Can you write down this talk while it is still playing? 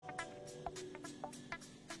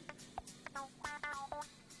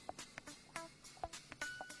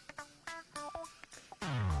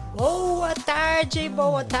Boa tarde,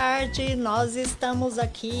 boa tarde. Nós estamos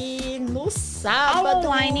aqui no sábado.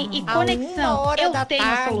 Online e conexão. Eu tenho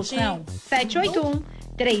a solução.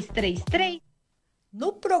 781-333.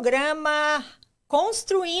 No programa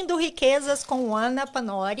Construindo Riquezas com Ana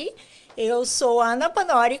Panori. Eu sou Ana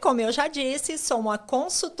Panori, como eu já disse, sou uma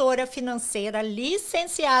consultora financeira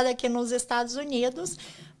licenciada aqui nos Estados Unidos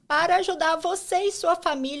para ajudar você e sua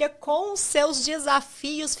família com os seus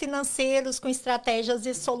desafios financeiros, com estratégias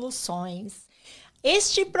e soluções.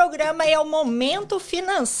 Este programa é o momento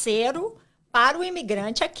financeiro para o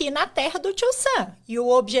imigrante aqui na terra do Tio Sam. E o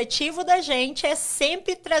objetivo da gente é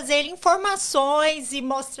sempre trazer informações e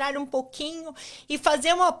mostrar um pouquinho e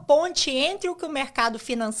fazer uma ponte entre o que o mercado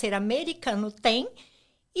financeiro americano tem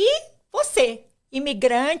e você,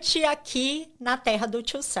 imigrante aqui na terra do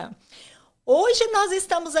Tio Sam. Hoje nós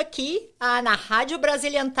estamos aqui na Rádio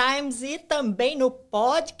Brazilian Times e também no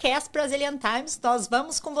podcast Brazilian Times. Nós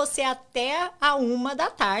vamos com você até a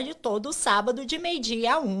 1h, todo sábado de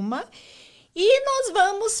meio-dia a 1h. E nós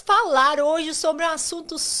vamos falar hoje sobre um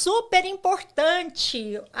assunto super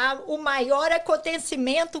importante, o maior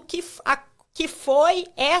acontecimento que foi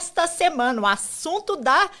esta semana, o assunto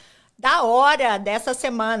da hora dessa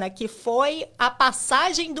semana, que foi a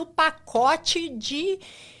passagem do pacote de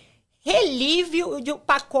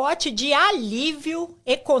alívio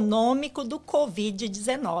econômico do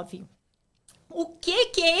Covid-19. O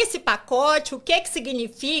que é esse pacote? O que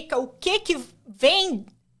significa? O que vem?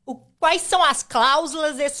 Quais são as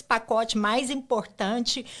cláusulas desse pacote mais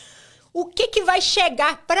importante? O que vai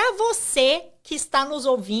chegar para você que está nos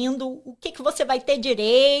ouvindo? O que você vai ter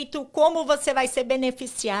direito? Como você vai ser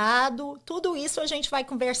beneficiado? Tudo isso a gente vai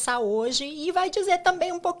conversar hoje e vai dizer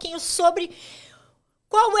também um pouquinho sobre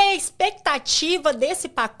qual é a expectativa desse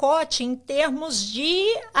pacote em termos de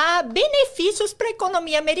benefícios para a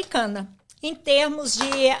economia americana, em termos de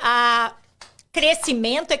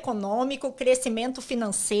crescimento econômico, crescimento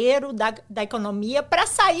financeiro da economia, para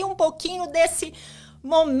sair um pouquinho desse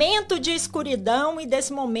momento de escuridão e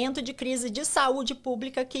desse momento de crise de saúde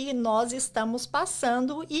pública que nós estamos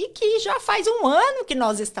passando e que já faz um ano que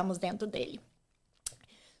nós estamos dentro dele.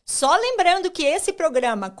 Só lembrando que esse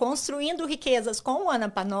programa, Construindo Riquezas com Ana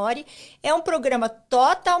Panori, é um programa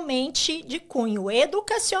totalmente de cunho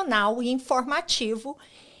educacional e informativo.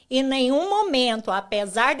 Em nenhum momento,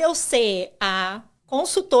 apesar de eu ser a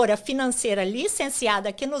consultora financeira licenciada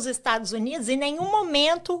aqui nos Estados Unidos, em nenhum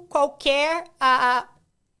momento qualquer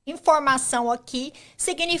informação aqui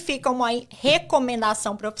significa uma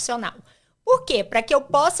recomendação profissional. Por quê? Para que eu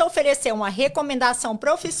possa oferecer uma recomendação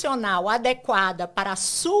profissional adequada para a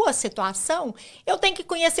sua situação, eu tenho que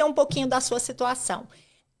conhecer um pouquinho da sua situação.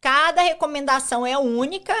 Cada recomendação é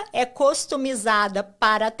única, é customizada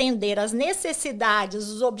para atender às necessidades,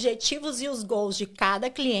 os objetivos e os goals de cada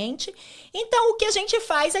cliente. Então, o que a gente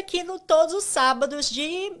faz aqui todos os sábados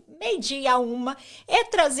de meio-dia a 1h é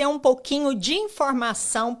trazer um pouquinho de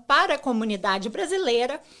informação para a comunidade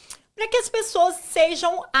brasileira, para que as pessoas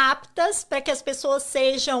sejam aptas, para que as pessoas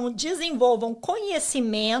desenvolvam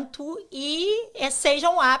conhecimento e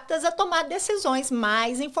sejam aptas a tomar decisões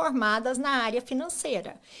mais informadas na área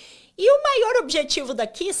financeira. E o maior objetivo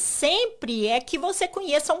daqui sempre é que você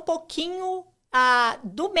conheça um pouquinho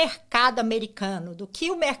do mercado americano, do que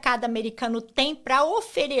o mercado americano tem para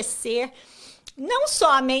oferecer, não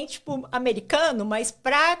somente para o americano, mas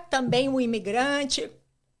para também o imigrante,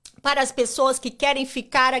 para as pessoas que querem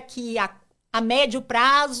ficar aqui a médio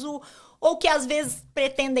prazo ou que às vezes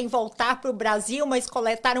pretendem voltar para o Brasil, mas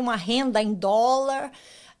coletar uma renda em dólar,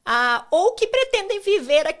 ou que pretendem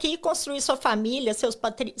viver aqui e construir sua família,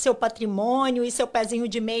 seu patrimônio e seu pezinho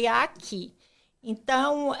de meia aqui.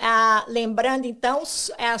 Então, lembrando, então,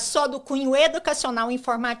 é só do cunho educacional e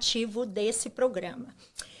informativo desse programa.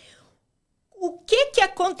 O que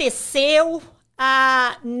aconteceu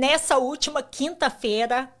nessa última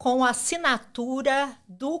quinta-feira com a assinatura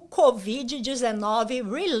do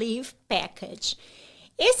Covid-19 Relief Package?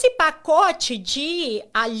 Esse pacote de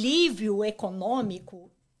alívio econômico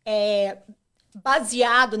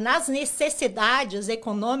baseado nas necessidades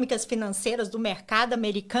econômicas financeiras do mercado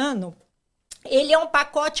americano, ele é um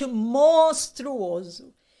pacote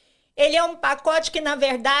monstruoso. Ele é um pacote que, na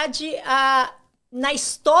verdade, na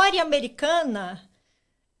história americana,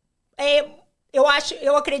 eu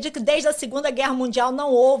acredito que desde a Segunda Guerra Mundial não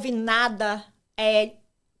houve nada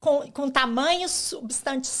com tamanho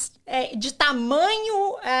de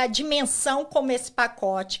tamanho, dimensão como esse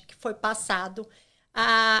pacote que foi passado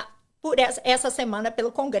por essa semana pelo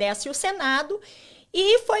Congresso e o Senado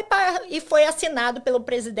e foi assinado pelo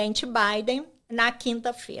presidente Biden na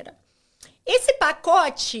quinta-feira. Esse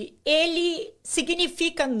pacote, ele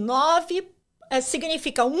significa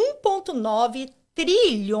 1,9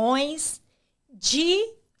 trilhões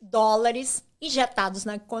de dólares injetados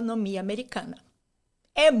na economia americana.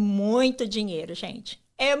 É muito dinheiro, gente.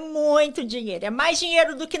 É muito dinheiro. É mais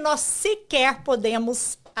dinheiro do que nós sequer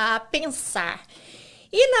podemos pensar.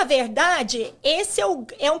 E, na verdade, esse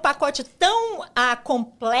é um pacote tão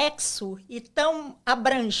complexo e tão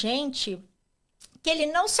abrangente que ele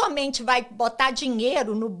não somente vai botar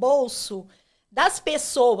dinheiro no bolso das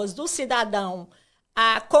pessoas, do cidadão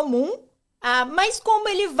comum, mas como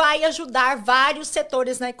ele vai ajudar vários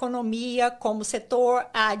setores na economia, como o setor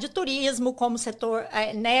de turismo, como o setor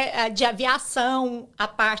de aviação, a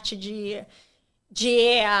parte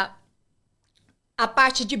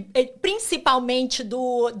principalmente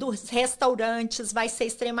dos restaurantes vai ser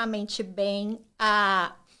extremamente bem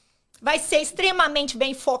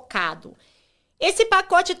bem focado. Esse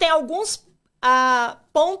pacote tem alguns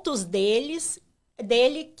pontos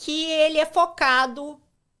dele que ele é focado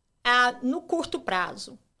no curto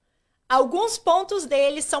prazo. Alguns pontos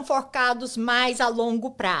dele são focados mais a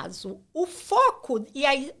longo prazo. O foco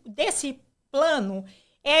desse plano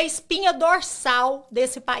é a espinha dorsal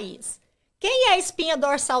desse país. Quem é a espinha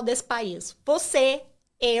dorsal desse país? Você,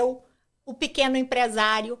 eu, o pequeno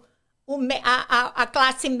empresário, a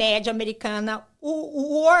classe média americana,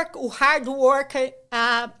 o hard worker,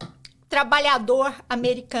 trabalhador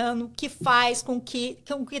americano que faz com que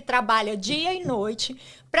trabalha dia e noite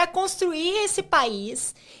para construir esse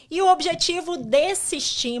país. E o objetivo desse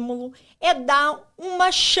estímulo é dar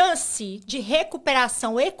uma chance de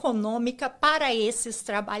recuperação econômica para esses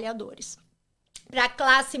trabalhadores. Para a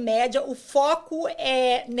classe média, o foco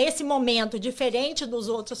é, nesse momento, diferente dos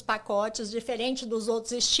outros pacotes, diferente dos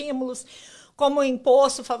outros estímulos, como o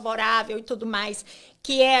imposto favorável e tudo mais,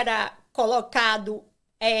 que era colocado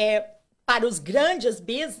para os grandes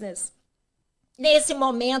business. Nesse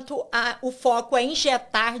momento, o foco é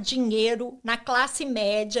injetar dinheiro na classe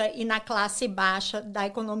média e na classe baixa da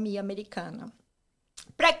economia americana,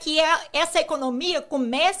 para que essa economia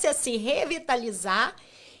comece a se revitalizar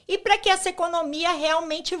e para que essa economia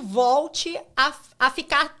realmente volte a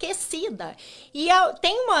ficar aquecida. E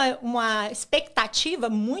tem uma expectativa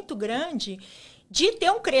muito grande de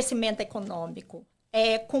ter um crescimento econômico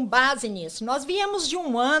com base nisso. Nós viemos de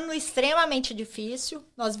um ano extremamente difícil,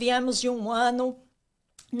 nós viemos de um ano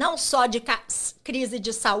não só de crise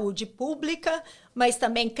de saúde pública, mas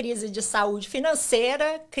também crise de saúde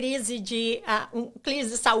financeira, crise de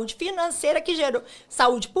saúde financeira que gerou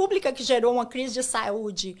saúde pública, que gerou uma crise de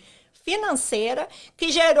saúde financeira, que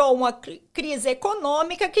gerou uma crise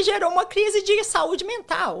econômica, que gerou uma crise de saúde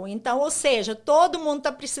mental. Então, ou seja, todo mundo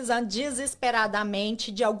está precisando desesperadamente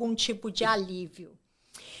de algum tipo de alívio.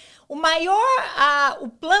 O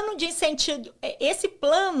plano de incentivo, esse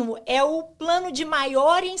plano é o plano de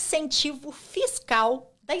maior incentivo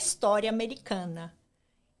fiscal da história americana.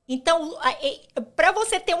 Então, para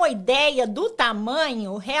você ter uma ideia do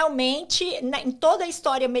tamanho, realmente, em toda a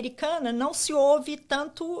história americana, não se houve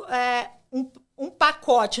tanto um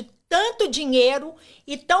pacote, tanto dinheiro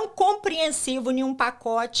e tão compreensivo em um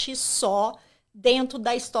pacote só dentro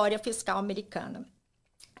da história fiscal americana.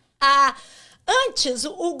 Antes,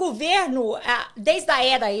 o governo, desde a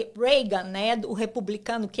era Reagan, né, do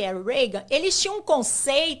republicano que era Reagan, eles tinham um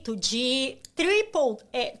conceito de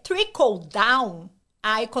trickle down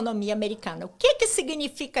à economia americana. O que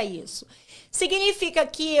significa isso? Significa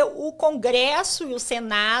que o Congresso e o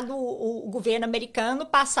Senado, o governo americano,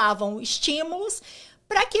 passavam estímulos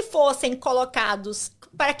para que fossem colocados,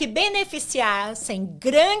 para que beneficiassem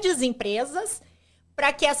grandes empresas,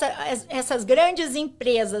 para que essas grandes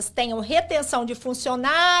empresas tenham retenção de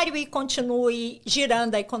funcionário e continue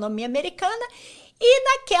girando a economia americana, e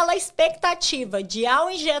naquela expectativa de, ao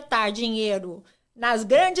injetar dinheiro nas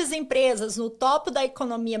grandes empresas, no topo da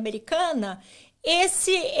economia americana,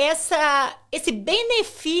 esse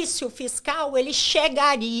benefício fiscal ele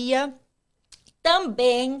chegaria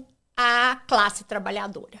também à classe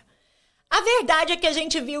trabalhadora. A verdade é que a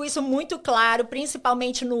gente viu isso muito claro,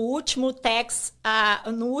 principalmente no último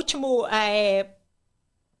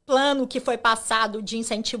plano que foi passado de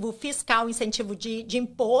incentivo fiscal, incentivo de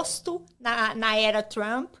imposto na era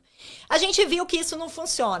Trump. A gente viu que isso não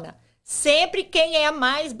funciona. Sempre quem é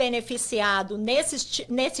mais beneficiado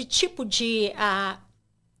nesse tipo de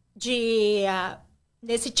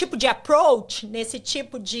approach, nesse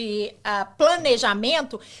tipo de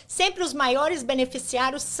planejamento, sempre os maiores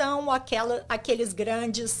beneficiários são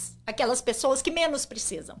aquelas pessoas que menos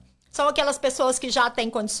precisam. são aquelas pessoas que já têm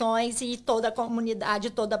condições e toda a comunidade,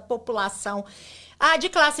 toda a população. A de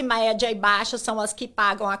classe média e baixa são as que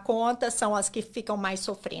pagam a conta, são as que ficam mais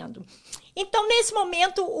sofrendo. Então, nesse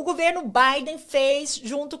momento, o governo Biden fez,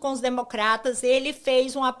 junto com os democratas, ele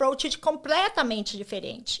fez um approach completamente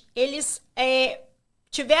diferente. Eles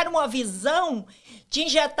tiveram uma visão de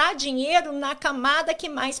injetar dinheiro na camada que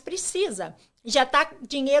mais precisa. Injetar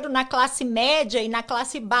dinheiro na classe média e na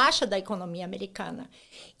classe baixa da economia americana.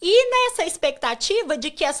 E nessa expectativa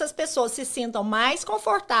de que essas pessoas se sintam mais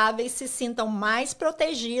confortáveis, se sintam mais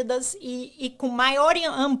protegidas e com maior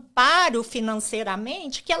amparo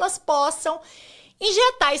financeiramente, que elas possam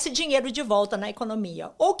injetar esse dinheiro de volta na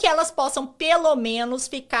economia. Ou que elas possam, pelo menos,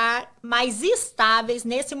 ficar mais estáveis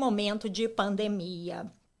nesse momento de pandemia.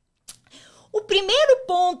 O primeiro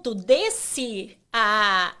ponto desse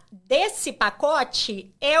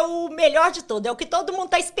pacote é o melhor de tudo, é o que todo mundo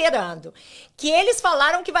está esperando. Que eles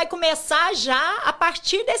falaram que vai começar já a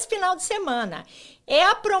partir desse final de semana. É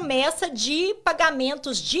a promessa de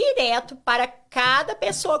pagamentos direto para cada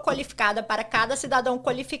pessoa qualificada, para cada cidadão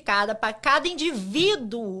qualificado, para cada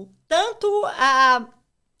indivíduo, tanto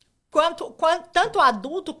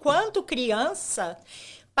adulto quanto criança,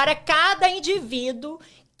 para cada indivíduo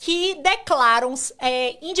que declaram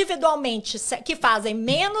individualmente, que fazem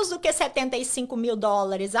menos do que $75 mil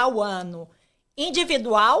ao ano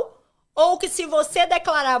individual, ou que se você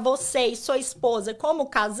declarar você e sua esposa como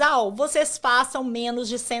casal, vocês façam menos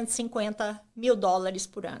de $150 mil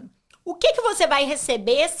por ano. O que você vai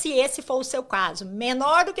receber se esse for o seu caso?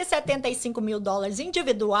 Menor do que $75 mil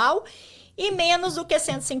individual e menos do que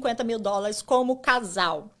 $150 mil como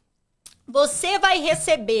casal. Você vai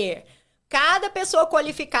receber... Cada pessoa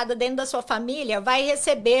qualificada dentro da sua família vai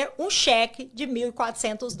receber um cheque de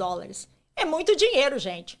 $1.400. É muito dinheiro,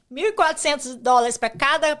 gente. $1.400 para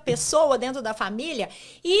cada pessoa dentro da família.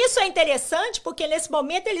 E isso é interessante porque, nesse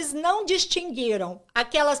momento, eles não distinguiram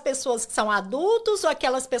aquelas pessoas que são adultos ou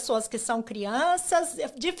aquelas pessoas que são crianças,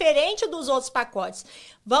 diferente dos outros pacotes.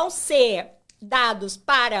 Vão ser dados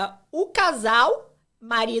para o casal,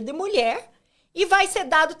 marido e mulher, e vai ser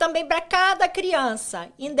dado também para cada criança,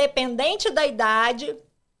 independente da idade,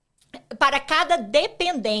 para cada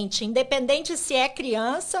dependente, independente se é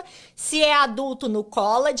criança, se é adulto no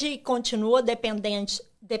college e continua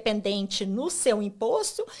dependente no seu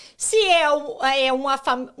imposto, se é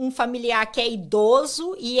um familiar que é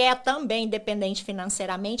idoso e é também dependente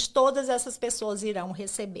financeiramente, todas essas pessoas irão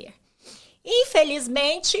receber.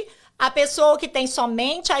 Infelizmente, a pessoa que tem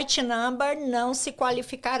somente IT Number não se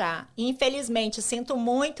qualificará. Infelizmente, sinto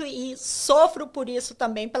muito e sofro por isso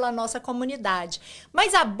também pela nossa comunidade.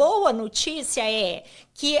 Mas a boa notícia é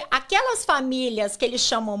que aquelas famílias que eles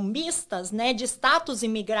chamam mistas, né, de status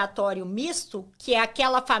imigratório misto, que é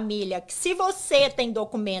aquela família que, se você tem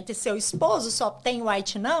documento e seu esposo só tem o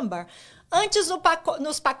IT Number, antes,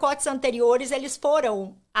 nos pacotes anteriores, eles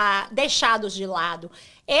foram deixados de lado.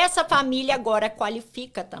 Essa família agora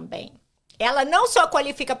qualifica também. Ela não só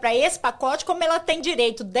qualifica para esse pacote, como ela tem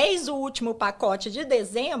direito, desde o último pacote de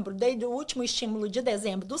dezembro, desde o último estímulo de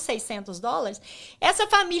dezembro dos $600, essa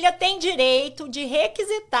família tem direito de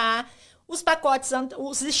requisitar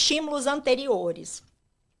os estímulos anteriores.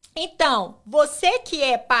 Então, você que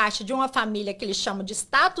é parte de uma família que eles chamam de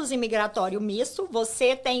status imigratório misto,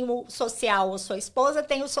 você tem o social, ou sua esposa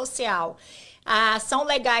tem o social, são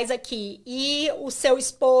legais aqui, e o seu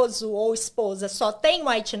esposo ou esposa só tem o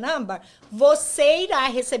IT Number, você irá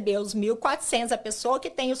receber os 1.400, a pessoa que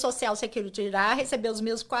tem o Social Security irá receber os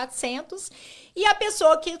 1.400, e a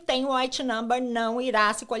pessoa que tem o IT Number não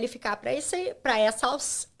irá se qualificar para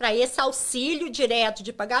esse auxílio direto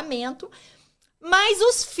de pagamento. Mas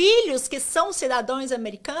os filhos que são cidadãos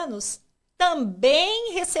americanos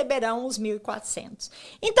também receberão os 1.400.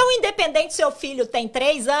 Então, independente se seu filho tem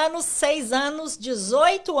 3 anos, 6 anos,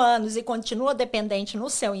 18 anos e continua dependente no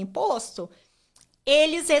seu imposto,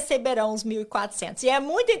 eles receberão os 1.400. E é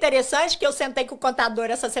muito interessante que eu sentei com o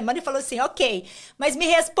contador essa semana e falou assim, ok, mas me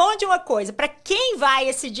responde uma coisa, para quem vai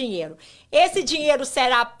esse dinheiro? Esse dinheiro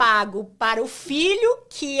será pago para o filho,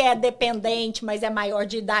 que é dependente, mas é maior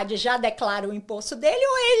de idade e já declara o imposto dele,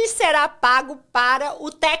 ou ele será pago para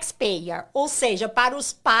o taxpayer, ou seja, para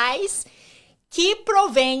os pais que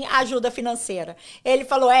provém ajuda financeira. Ele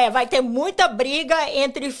falou, vai ter muita briga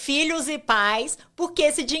entre filhos e pais, porque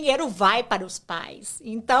esse dinheiro vai para os pais.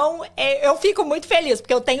 Então, eu fico muito feliz,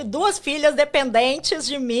 porque eu tenho 2 filhas dependentes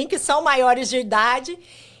de mim, que são maiores de idade,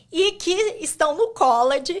 e que estão no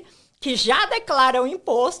college, que já declaram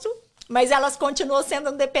imposto, mas elas continuam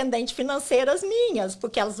sendo dependentes financeiras minhas,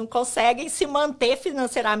 porque elas não conseguem se manter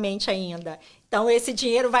financeiramente ainda. Então, esse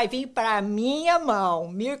dinheiro vai vir para a minha mão,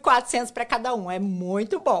 1.400 para cada um, é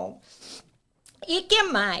muito bom. E que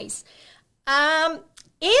mais?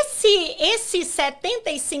 Esses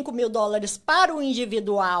 75 mil dólares para o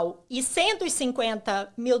individual e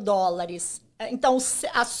 150 mil dólares, então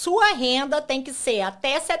a sua renda tem que ser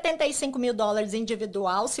até 75 mil dólares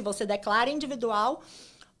individual, se você declara individual,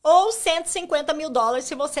 ou 150 mil dólares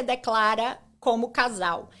se você declara como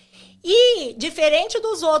casal. E, diferente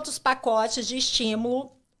dos outros pacotes de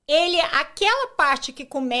estímulo, aquela parte que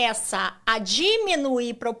começa a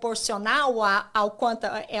diminuir proporcional ao quanto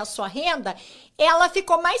é a sua renda, ela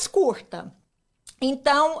ficou mais curta.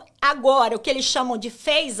 Então, agora, o que eles chamam de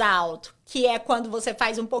phase out, que é quando você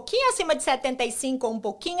faz um pouquinho acima de 75 ou um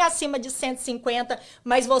pouquinho acima de 150,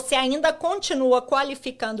 mas você ainda continua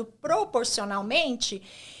qualificando proporcionalmente,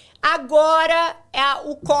 agora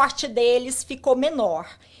o corte deles ficou menor.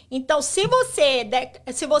 Então, se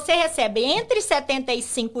você recebe entre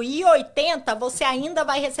 75 e 80, você ainda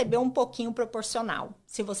vai receber um pouquinho proporcional,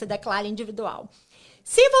 se você declara individual.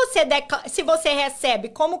 Se você recebe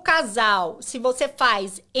como casal, se você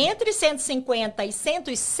faz entre 150 e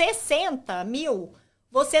 160 mil,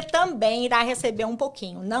 você também irá receber um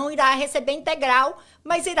pouquinho. Não irá receber integral,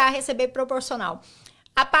 mas irá receber proporcional.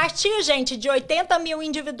 A partir, gente, de 80 mil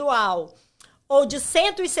individual ou de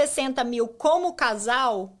 160 mil como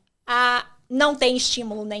casal, não tem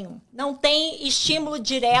estímulo nenhum. Não tem estímulo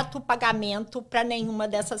direto pagamento para nenhuma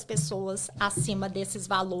dessas pessoas acima desses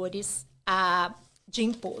valores de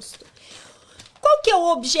imposto. Qual que é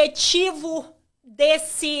o objetivo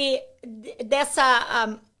desse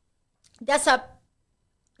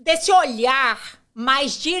olhar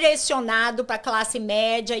mais direcionado para a classe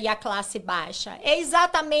média e a classe baixa? É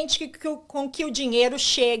exatamente com que o dinheiro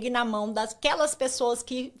chegue na mão daquelas pessoas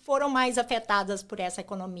que foram mais afetadas por essa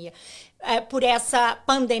economia, por essa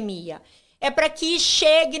pandemia. É para que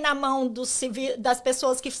chegue na mão das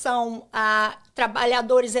pessoas que são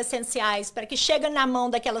trabalhadores essenciais, para que chegue na mão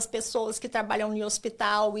daquelas pessoas que trabalham em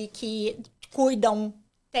hospital e que cuidam,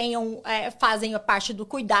 fazem a parte do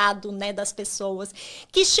cuidado, né, das pessoas,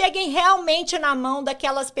 que cheguem realmente na mão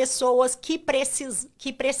daquelas pessoas que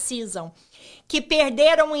precisam, que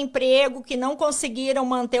perderam o emprego, que não conseguiram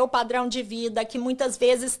manter o padrão de vida, que muitas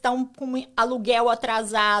vezes estão com aluguel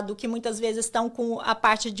atrasado, que muitas vezes estão com a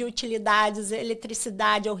parte de utilidades,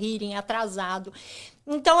 eletricidade ou heating atrasado.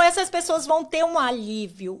 Então, essas pessoas vão ter um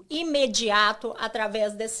alívio imediato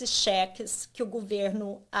através desses cheques que o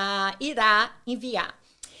governo irá enviar.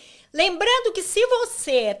 Lembrando que se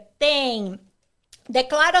você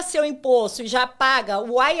declara seu imposto e já paga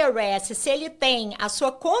o IRS, se ele tem a sua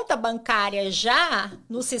conta bancária já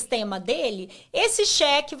no sistema dele, esse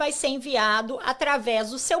cheque vai ser enviado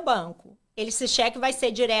através do seu banco. Esse cheque vai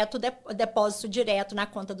ser depósito direto na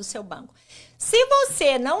conta do seu banco. Se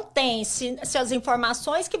você não tem, se as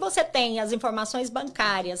informações que você tem, as informações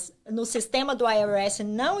bancárias no sistema do IRS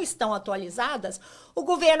não estão atualizadas, o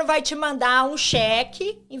governo vai te mandar um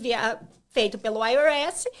cheque feito pelo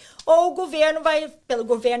IRS, ou pelo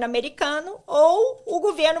governo americano, ou o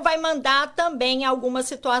governo vai mandar também, em algumas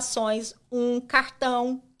situações, um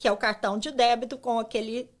cartão, que é o cartão de débito, com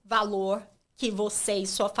aquele valor que você e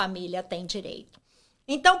sua família têm direito.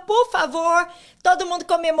 Então, por favor, todo mundo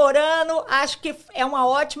comemorando, acho que é uma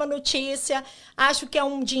ótima notícia, acho que é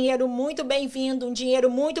um dinheiro muito bem-vindo, um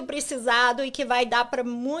dinheiro muito precisado e que vai dar para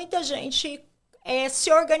muita gente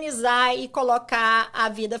se organizar e colocar a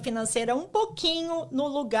vida financeira um pouquinho no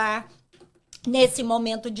lugar nesse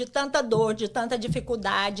momento de tanta dor, de tanta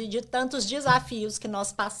dificuldade, de tantos desafios que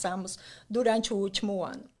nós passamos durante o último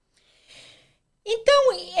ano.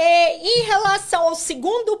 Então, em relação ao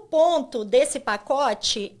segundo ponto desse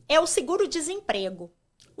pacote, é o seguro-desemprego.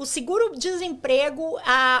 O seguro-desemprego,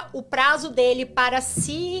 o prazo dele para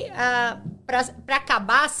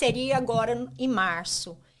acabar seria agora em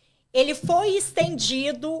março. Ele foi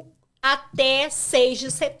estendido até 6 de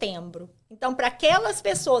setembro. Então, para aquelas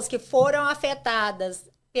pessoas que foram afetadas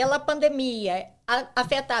pela pandemia,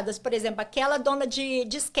 afetadas, por exemplo, aquela dona de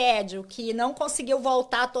schedule que não conseguiu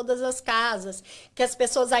voltar a todas as casas, que as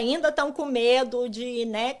pessoas ainda estão com medo de,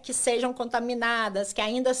 que sejam contaminadas, que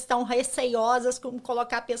ainda estão receiosas com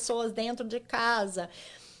colocar pessoas dentro de casa.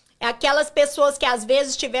 Aquelas pessoas que às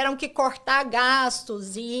vezes tiveram que cortar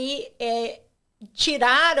gastos e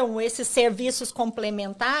tiraram esses serviços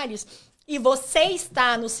complementares, e você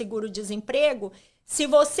está no seguro-desemprego, se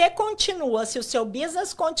o seu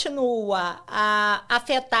business continua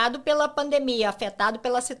afetado pela pandemia, afetado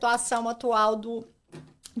pela situação atual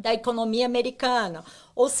da economia americana.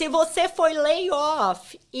 Ou se você foi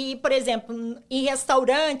layoff e, por exemplo, em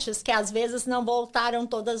restaurantes que às vezes não voltaram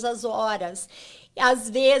todas as horas, às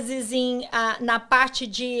vezes na parte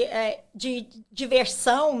de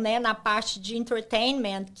diversão, né, na parte de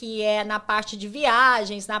entertainment, que é na parte de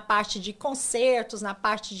viagens, na parte de concertos, na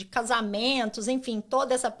parte de casamentos, enfim,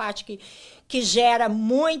 toda essa parte que gera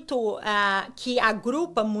muito, que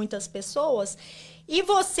agrupa muitas pessoas, e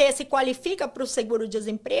você se qualifica para o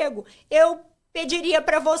seguro-desemprego, eu pediria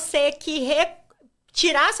para você que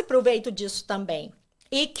tirasse proveito disso também.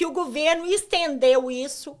 E que o governo estendeu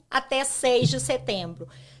isso até 6 de setembro.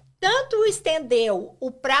 Tanto estendeu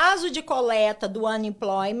o prazo de coleta do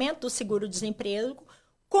unemployment, do seguro-desemprego,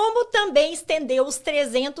 como também estendeu os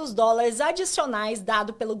 $300 adicionais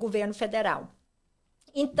dados pelo governo federal.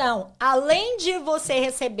 Então, além de você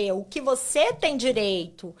receber o que você tem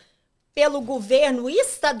direito pelo governo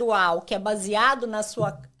estadual, que é baseado na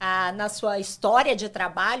sua história de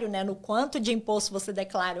trabalho, né, no quanto de imposto você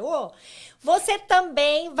declarou, você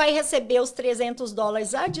também vai receber os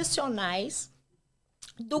 $300 adicionais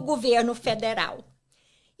do governo federal.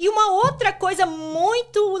 E uma outra coisa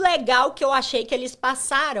muito legal que eu achei que eles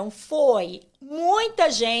passaram foi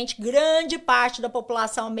muita gente, grande parte da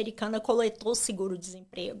população americana coletou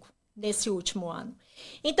seguro-desemprego nesse último ano.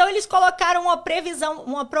 Então, eles colocaram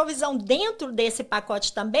uma provisão dentro desse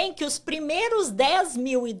pacote também, que os primeiros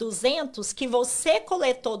 10.200 que você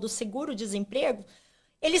coletou do seguro-desemprego,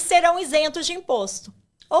 eles serão isentos de imposto.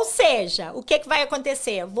 Ou seja, o que vai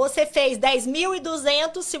acontecer? Você fez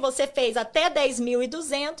 10.200, se você fez até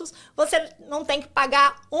 10.200, você não tem que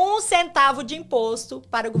pagar 1 centavo de imposto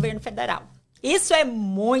para o governo federal. Isso é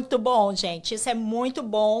muito bom, gente. Isso é muito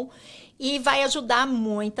bom e vai ajudar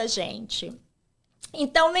muita gente.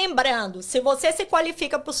 Então, lembrando, se você se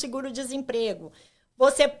qualifica para o seguro-desemprego,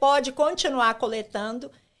 você pode continuar coletando,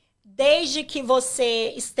 desde que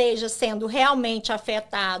você esteja sendo realmente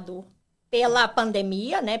afetado pela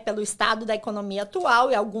pandemia, né, pelo estado da economia atual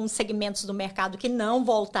e alguns segmentos do mercado que não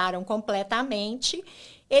voltaram completamente.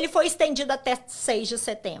 Ele foi estendido até 6 de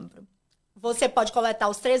setembro. Você pode coletar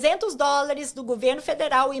os $300 do governo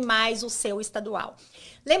federal e mais o seu estadual.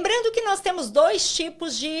 Lembrando que nós temos dois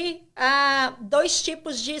tipos de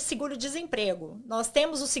seguro-desemprego. Nós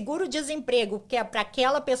temos o seguro-desemprego, que é para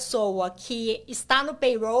aquela pessoa que está no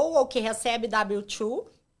payroll ou que recebe W-2,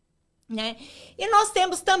 né? E nós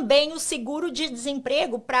temos também o seguro de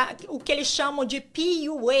desemprego para o que eles chamam de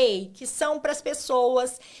PUA, que são para as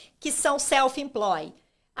pessoas que são self-employed.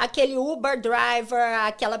 Aquele Uber driver,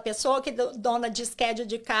 aquela pessoa que é dona de schedule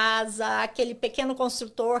de casa, aquele pequeno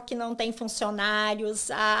construtor que não tem funcionários,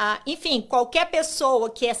 enfim, qualquer pessoa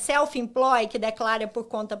que é self-employed, que declara por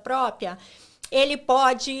conta própria, ele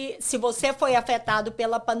pode, se você foi afetado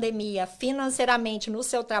pela pandemia financeiramente no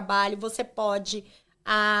seu trabalho, você pode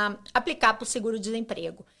aplicar para o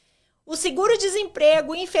seguro-desemprego. O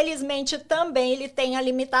seguro-desemprego, infelizmente, também ele tem a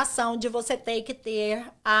limitação de você ter que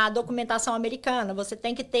ter a documentação americana. Você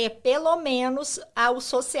tem que ter, pelo menos, o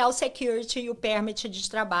Social Security e o Permit de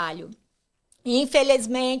trabalho. E,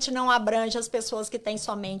 infelizmente, não abrange as pessoas que têm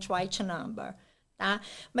somente o White Number. Tá?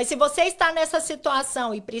 Mas se você está nessa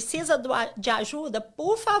situação e precisa de ajuda,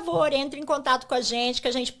 por favor, entre em contato com a gente, que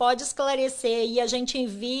a gente pode esclarecer e a gente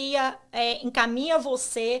encaminha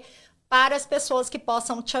você para as pessoas que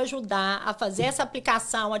possam te ajudar a fazer essa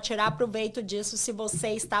aplicação, a tirar proveito disso se você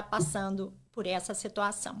está passando por essa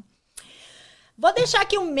situação. Vou deixar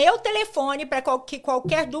aqui o meu telefone para que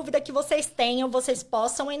qualquer dúvida que vocês tenham, vocês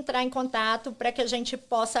possam entrar em contato para que a gente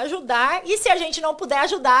possa ajudar. E se a gente não puder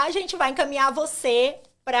ajudar, a gente vai encaminhar você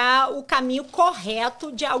para o caminho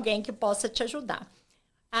correto de alguém que possa te ajudar.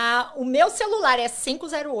 O meu celular é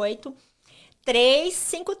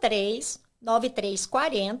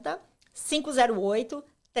 508-353-9340.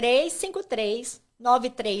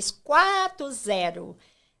 508-353-9340.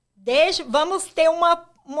 Vamos ter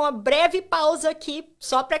uma breve pausa aqui,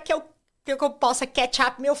 só para que eu possa catch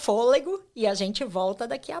up meu fôlego, e a gente volta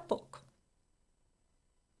daqui a pouco.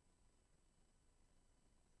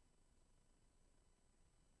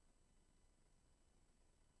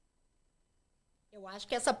 Eu acho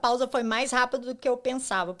que essa pausa foi mais rápida do que eu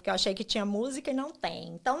pensava, porque eu achei que tinha música e não tem.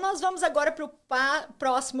 Então, nós vamos agora para o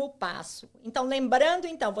próximo passo. Então, lembrando,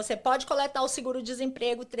 você pode coletar o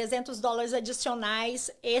seguro-desemprego, $300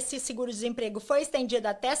 adicionais. Esse seguro-desemprego foi estendido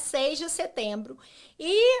até 6 de setembro.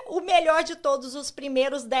 E o melhor de todos, os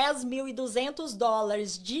primeiros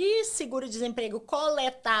 $10.200 de seguro-desemprego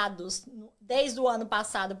coletados desde o ano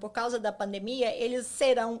passado por causa da pandemia, eles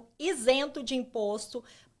serão isentos de imposto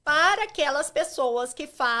para aquelas pessoas que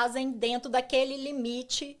fazem dentro daquele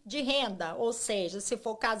limite de renda, ou seja, se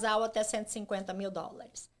for casal até 150 mil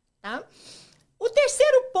dólares, tá? O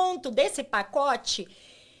terceiro ponto desse pacote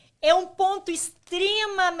é um ponto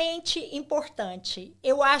extremamente importante.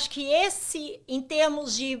 Eu acho que esse, em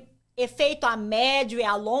termos de efeito a médio e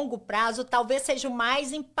a longo prazo, talvez seja o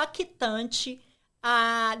mais impactante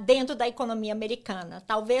dentro da economia americana.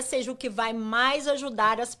 Talvez seja o que vai mais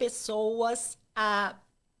ajudar as pessoas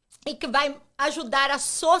e que vai ajudar a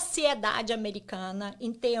sociedade americana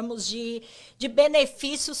em termos de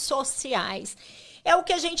benefícios sociais. É o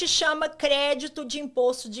que a gente chama crédito de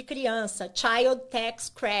imposto de criança, Child Tax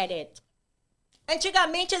Credit.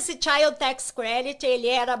 Antigamente, esse Child Tax Credit, ele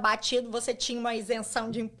era abatido, você tinha uma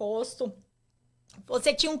isenção de imposto,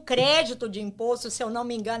 você tinha um crédito de imposto, se eu não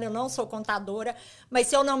me engano, eu não sou contadora, mas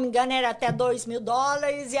se eu não me engano era até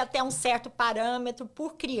 $2.000 e até um certo parâmetro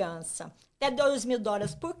por criança. Até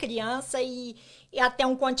 $2.000 por criança e até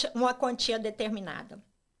uma quantia determinada.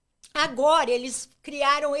 Agora, eles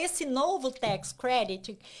criaram esse novo tax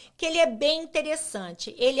credit, que ele é bem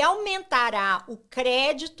interessante. Ele aumentará o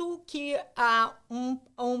crédito que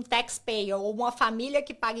um taxpayer ou uma família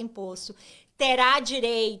que paga imposto terá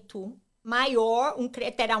direito maior,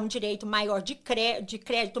 terá um direito maior de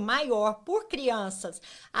crédito maior por crianças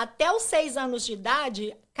até os 6 anos de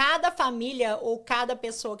idade. Cada família ou cada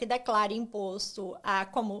pessoa que declare imposto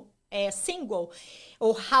como single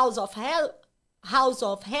ou House of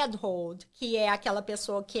Headhold, que é aquela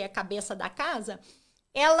pessoa que é cabeça da casa,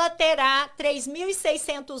 ela terá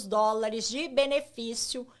 $3.600 de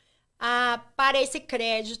benefício para esse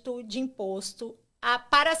crédito de imposto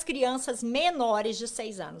para as crianças menores de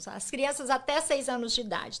 6 anos. As crianças até 6 anos de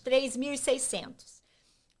idade, $3.600.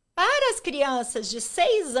 Para as crianças de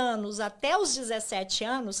 6 anos até os 17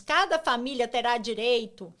 anos, cada família terá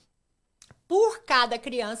direito, por cada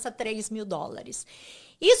criança, $3.000.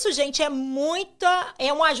 Isso, gente, é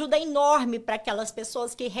uma ajuda enorme para aquelas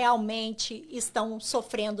pessoas que realmente estão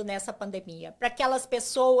sofrendo nessa pandemia. Para aquelas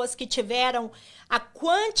pessoas que tiveram a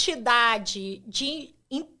quantidade de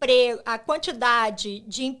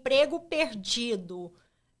emprego perdido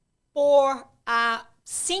por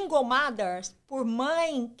single mothers, por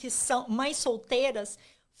mães solteiras,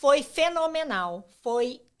 foi fenomenal,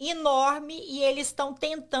 foi enorme, e eles estão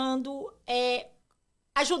tentando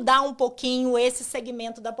ajudar um pouquinho esse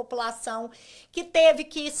segmento da população que teve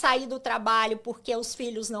que sair do trabalho porque os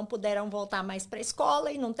filhos não puderam voltar mais para a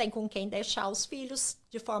escola e não tem com quem deixar os filhos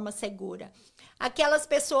de forma segura. Aquelas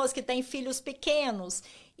pessoas que têm filhos pequenos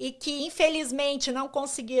e que, infelizmente, não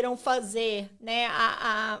conseguiram fazer, né,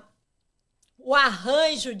 o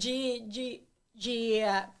arranjo de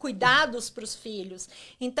cuidados para os filhos.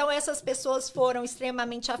 Então, essas pessoas foram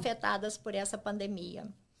extremamente afetadas por essa pandemia.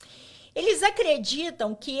 Eles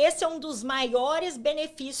acreditam que esse é um dos maiores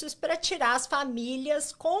benefícios para tirar as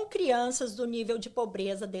famílias com crianças do nível de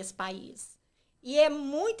pobreza desse país. E é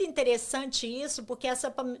muito interessante isso, porque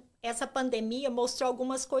essa pandemia mostrou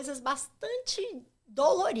algumas coisas bastante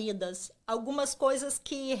doloridas, algumas coisas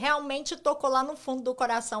que realmente tocou lá no fundo do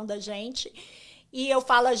coração da gente. E eu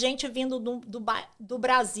falo a gente vindo do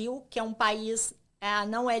Brasil, que é um país,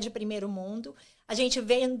 não é de primeiro mundo. A gente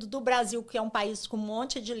vendo do Brasil, que é um país com um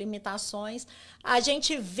monte de limitações. A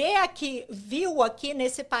gente viu aqui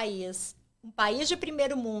nesse país, um país de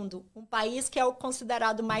primeiro mundo, um país que é o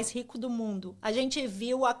considerado mais rico do mundo. A gente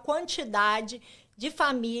viu a quantidade de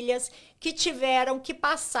famílias que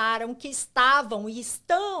passaram, que estavam e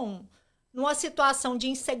estão numa situação de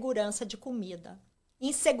insegurança de comida,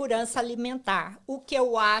 insegurança alimentar, o que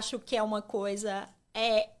eu acho que é uma coisa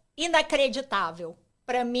inacreditável.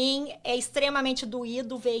 Para mim, é extremamente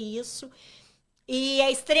doído ver isso. E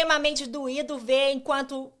é extremamente doído ver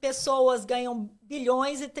enquanto pessoas ganham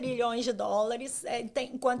bilhões e trilhões de dólares,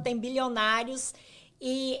 enquanto tem bilionários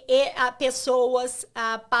e pessoas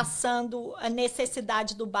passando a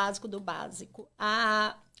necessidade do básico do básico.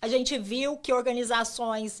 A gente viu que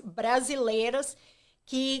organizações brasileiras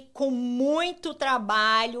que, com muito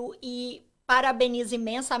trabalho, e parabenizo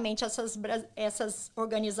imensamente essas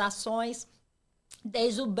organizações,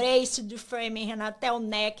 desde o Brace de Framingham até o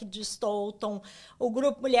NEC de Stoughton, o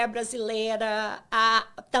Grupo Mulher Brasileira,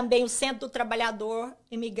 também o Centro do Trabalhador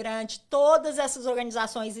Imigrante, todas essas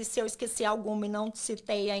organizações, e se eu esqueci alguma e não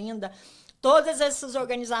citei ainda, todas essas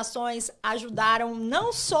organizações ajudaram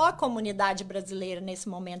não só a comunidade brasileira nesse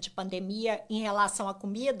momento de pandemia em relação à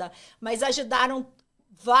comida, mas ajudaram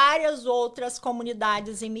várias outras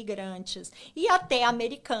comunidades imigrantes e até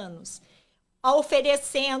americanos,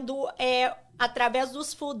 oferecendo... através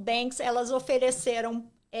dos food banks, elas ofereceram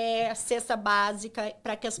cesta básica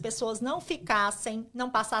para que as pessoas não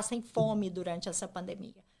passassem fome durante essa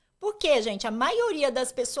pandemia. Por quê, gente? A maioria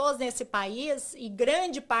das pessoas nesse país, e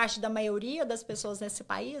grande parte da maioria das pessoas nesse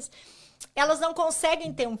país, elas não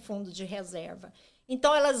conseguem ter um fundo de reserva.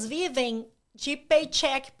 Então, elas vivem de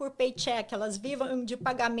paycheck por paycheck, elas vivem de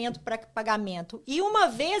pagamento para pagamento. E uma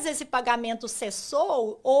vez esse pagamento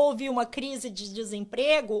cessou, houve uma crise de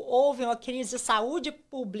desemprego, houve uma crise de saúde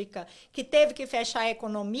pública, que teve que fechar a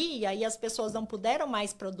economia e as pessoas não puderam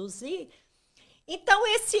mais produzir. Então,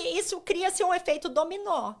 isso cria-se um efeito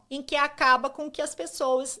dominó, em que acaba com que as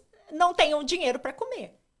pessoas não tenham dinheiro para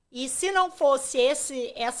comer. E se não fosse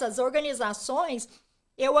essas organizações,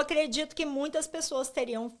 eu acredito que muitas pessoas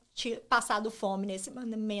teriam passado fome nesse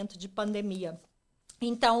momento de pandemia.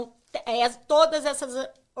 Então, todas essas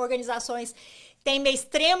organizações têm minha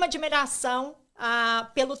extrema admiração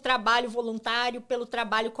pelo trabalho voluntário, pelo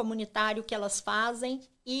trabalho comunitário que elas fazem.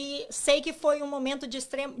 E sei que foi um momento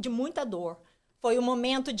de muita dor. Foi um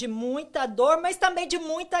momento de muita dor, mas também de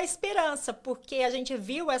muita esperança, porque a gente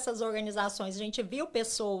viu essas organizações, a gente viu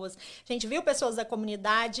pessoas da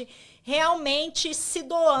comunidade realmente se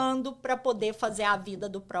doando para poder fazer a vida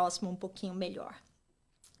do próximo um pouquinho melhor.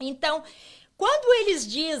 Então, quando eles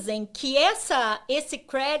dizem que esse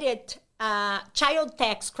credit, Child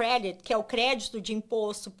Tax Credit, que é o crédito de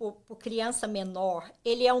imposto por criança menor,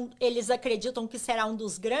 eles acreditam que será um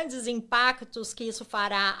dos grandes impactos que isso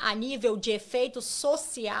fará a nível de efeito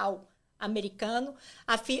social americano,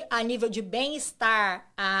 a nível de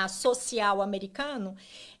bem-estar social americano,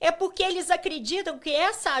 é porque eles acreditam que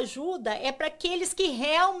essa ajuda é para aqueles que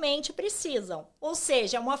realmente precisam. Ou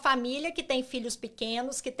seja, uma família que tem filhos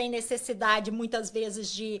pequenos, que tem necessidade, muitas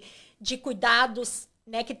vezes, de cuidados,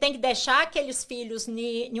 né, que tem que deixar aqueles filhos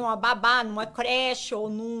em uma babá, numa creche ou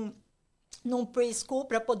num preschool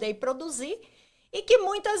para poder produzir, e que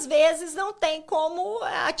muitas vezes não tem como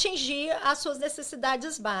atingir as suas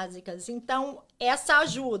necessidades básicas. Então, essa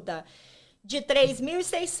ajuda de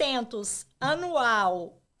R$3.600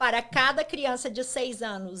 anual para cada criança de 6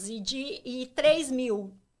 anos e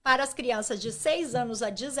R$3.000 para as crianças de 6 anos a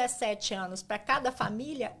 17 anos para cada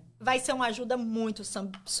família, vai ser uma ajuda muito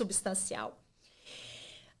substancial.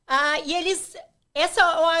 Essa é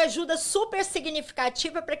uma ajuda super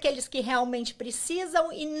significativa para aqueles que realmente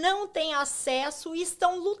precisam e não têm acesso e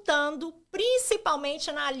estão lutando,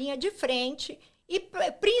 principalmente na linha de frente e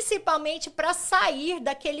principalmente para sair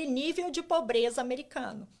daquele nível de pobreza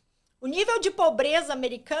americano. O nível de pobreza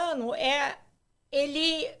americano é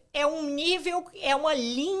uma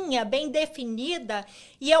linha bem definida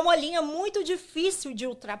e é uma linha muito difícil de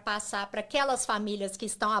ultrapassar para aquelas famílias que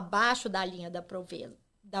estão abaixo da linha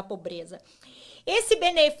da pobreza. Esse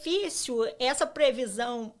benefício, essa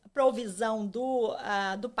provisão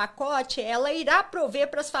do pacote, ela irá prover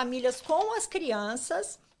para as famílias com as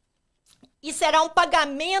crianças e será um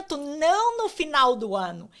pagamento não no final do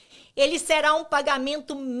ano. Ele será um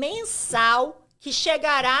pagamento mensal que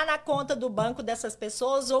chegará na conta do banco dessas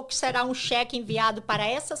pessoas ou que será um cheque enviado para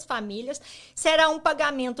essas famílias. Será um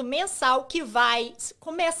pagamento mensal que vai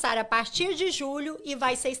começar a partir de julho e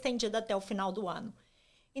vai ser estendido até o final do ano.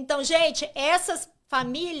 Então, gente, essas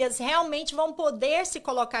famílias realmente vão poder se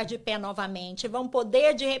colocar de pé novamente, vão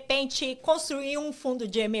poder, de repente, construir um fundo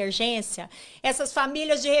de emergência. Essas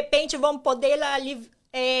famílias, de repente, vão poder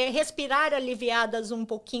respirar aliviadas um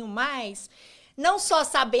pouquinho mais, não só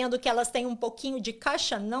sabendo que elas têm um pouquinho de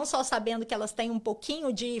cushion, não só sabendo que elas têm um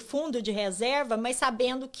pouquinho de fundo de reserva, mas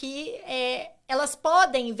sabendo que elas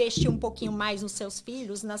podem investir um pouquinho mais nos seus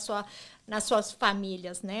filhos, nas suas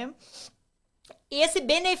famílias, né? Esse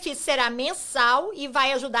benefício será mensal e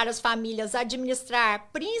vai ajudar as famílias a administrar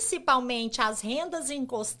principalmente as rendas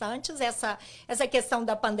inconstantes, essa questão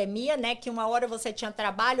da pandemia, né? Que uma hora você tinha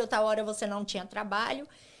trabalho, outra hora você não tinha trabalho.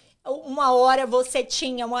 Uma hora você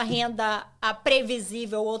tinha uma renda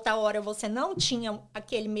previsível, outra hora você não tinha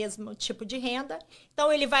aquele mesmo tipo de renda.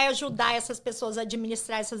 Então, ele vai ajudar essas pessoas a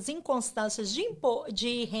administrar essas inconstâncias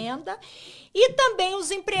de renda e também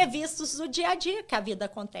os imprevistos do dia a dia que a vida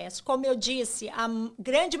acontece. Como eu disse, a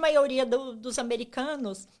grande maioria dos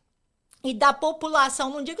americanos e da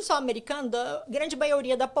população, não digo só americano, a grande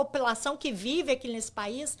maioria da população que vive aqui nesse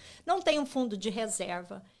país não tem um fundo de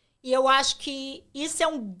reserva. E eu acho que isso é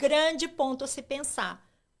um grande ponto a se pensar.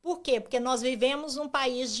 Por quê? Porque nós vivemos num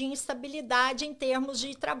país de instabilidade em termos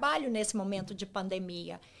de trabalho nesse momento de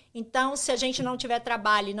pandemia. Então, se a gente não tiver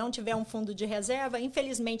trabalho e não tiver um fundo de reserva,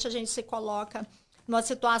 infelizmente a gente se coloca numa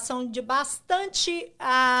situação de bastante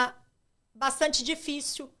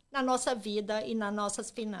difícil na nossa vida e nas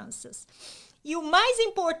nossas finanças. E o mais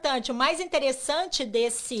importante, o mais interessante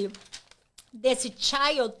desse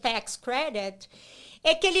Child Tax Credit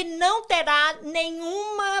é que ele não terá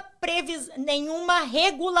nenhuma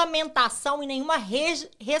regulamentação e nenhuma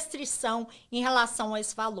restrição em relação a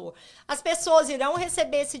esse valor. As pessoas irão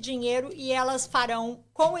receber esse dinheiro e elas farão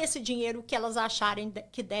com esse dinheiro o que elas acharem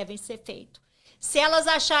que devem ser feito. Se elas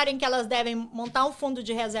acharem que elas devem montar um fundo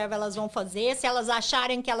de reserva, elas vão fazer. Se elas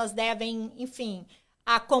acharem que elas devem, enfim,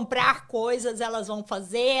 a comprar coisas, elas vão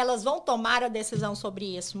fazer. Elas vão tomar a decisão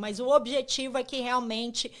sobre isso. Mas o objetivo é que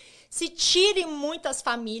realmente se tire muitas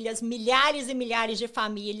famílias, milhares e milhares de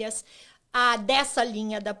famílias, dessa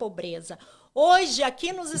linha da pobreza. Hoje,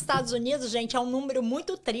 aqui nos Estados Unidos, gente, é um número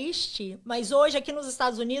muito triste, mas hoje aqui nos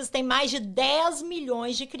Estados Unidos tem mais de 10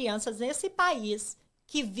 milhões de crianças nesse país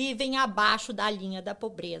que vivem abaixo da linha da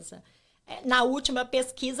pobreza. Na última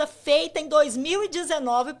pesquisa feita em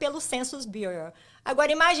 2019 pelo Census Bureau.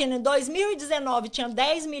 Agora, imagina, em 2019 tinha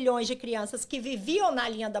 10 milhões de crianças que viviam na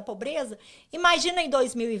linha da pobreza. Imagina em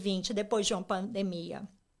 2020, depois de uma pandemia.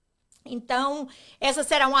 Então, essa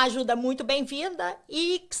será uma ajuda muito bem-vinda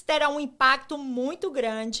e terá um impacto muito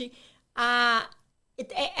grande. A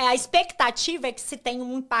expectativa é que se tenha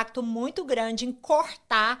um impacto muito grande em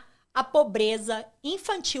cortar a pobreza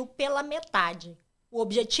infantil pela metade. O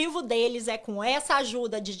objetivo deles é, com essa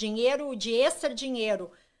ajuda de dinheiro, de extra dinheiro,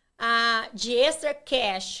 de extra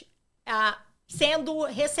cash, sendo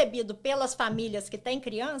recebido pelas famílias que têm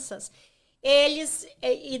crianças, eles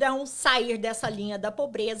irão sair dessa linha da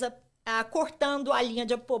pobreza, cortando a linha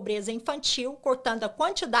de pobreza infantil, cortando a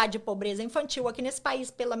quantidade de pobreza infantil aqui nesse país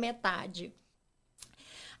pela metade.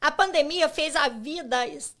 A pandemia fez a vida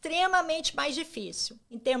extremamente mais difícil,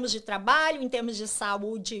 em termos de trabalho, em termos de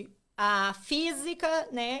saúde física,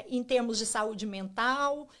 né? Em termos de saúde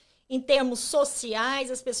mental, em termos sociais,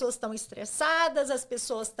 as pessoas estão estressadas, as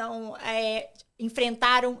pessoas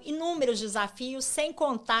enfrentaram inúmeros desafios, sem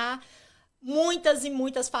contar muitas e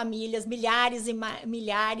muitas famílias, milhares e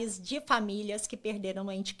milhares de famílias que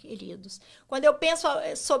perderam entes queridos. Quando eu penso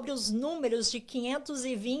sobre os números de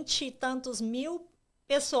 520 e tantos mil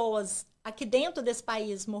pessoas aqui dentro desse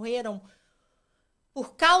país morreram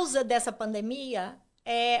por causa dessa pandemia,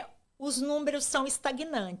 os números são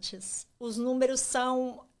estagnantes, os números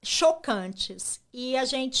são chocantes. E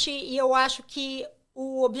eu acho que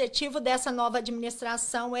o objetivo dessa nova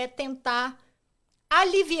administração é tentar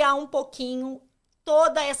aliviar um pouquinho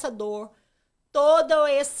toda essa dor, todo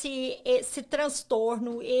esse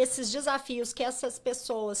transtorno, esses desafios que essas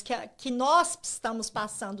pessoas, que nós estamos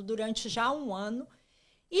passando durante já um ano,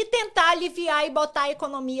 e tentar aliviar e botar a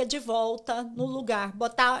economia de volta no lugar,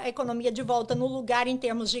 botar a economia de volta no lugar em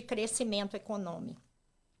termos de crescimento econômico.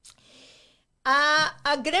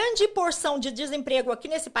 A grande porção de desemprego aqui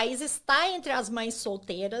nesse país está entre as mães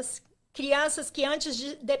solteiras, crianças que antes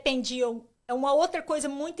dependiam. Uma outra coisa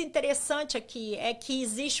muito interessante aqui é que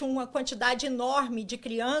existe uma quantidade enorme de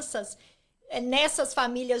crianças nessas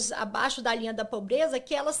famílias abaixo da linha da pobreza,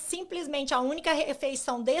 que elas simplesmente, a única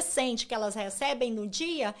refeição decente que elas recebem no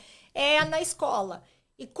dia é na escola.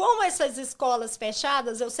 E como essas escolas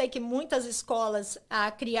fechadas, eu sei que muitas escolas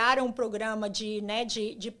criaram um programa de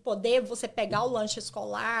poder você pegar o lanche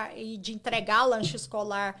escolar e de entregar o lanche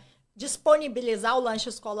escolar, disponibilizar o lanche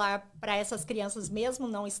escolar para essas crianças mesmo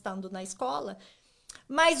não estando na escola,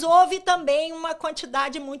 mas houve também uma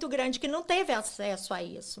quantidade muito grande que não teve acesso a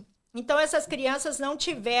isso. Então, essas crianças não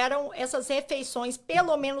tiveram essas refeições,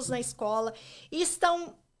 pelo menos na escola, e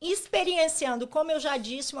estão experienciando, como eu já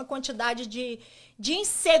disse, uma quantidade de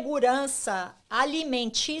insegurança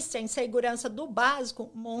alimentícia, insegurança do básico,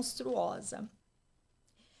 monstruosa.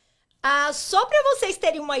 Só para vocês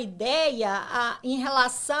terem uma ideia em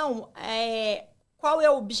relação qual é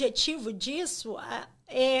o objetivo disso,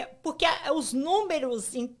 porque os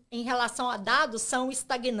números em relação a dados são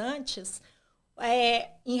estagnantes,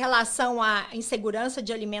 em relação à insegurança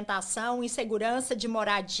de alimentação, insegurança de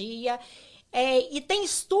moradia, e tem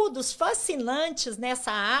estudos fascinantes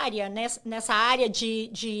nessa área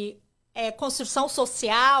de construção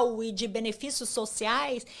social e de benefícios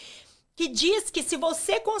sociais, que diz que se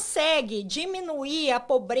você consegue diminuir a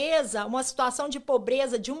pobreza, uma situação de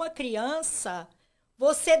pobreza de uma criança,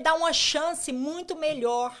 você dá uma chance muito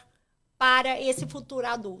melhor para esse futuro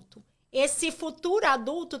adulto. Esse futuro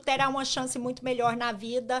adulto terá uma chance muito melhor na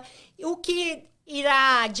vida, o que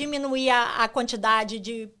irá diminuir a quantidade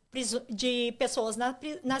de pessoas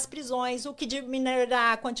nas prisões, o que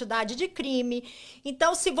diminuirá a quantidade de crime.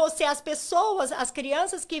 Então, se as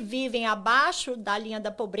crianças que vivem abaixo da linha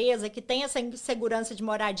da pobreza, que têm essa insegurança de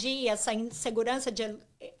moradia, essa insegurança de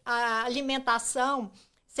alimentação,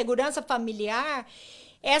 segurança familiar,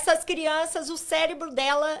 essas crianças, o cérebro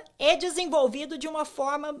dela é desenvolvido de uma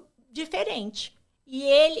forma diferente. E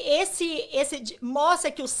esse mostra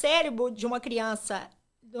que o cérebro de uma criança,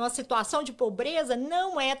 numa situação de pobreza,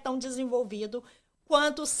 não é tão desenvolvido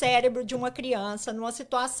quanto o cérebro de uma criança numa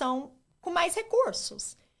situação com mais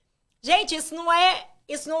recursos. Gente, isso não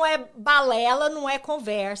é balela, não é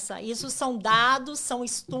conversa. Isso são dados, são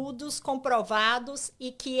estudos comprovados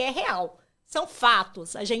e que é real. São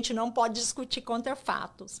fatos. A gente não pode discutir contra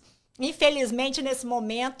fatos. Infelizmente, nesse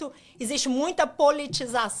momento, existe muita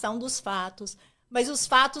politização dos fatos. Mas os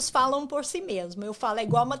fatos falam por si mesmos. Eu falo, é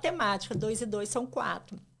igual matemática, 2 e 2 são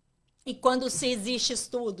 4. E quando se existe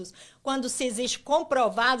estudos, quando se existe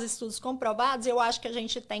estudos comprovados, eu acho que a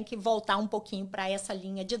gente tem que voltar um pouquinho para essa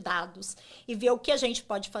linha de dados e ver o que a gente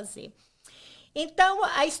pode fazer. Então,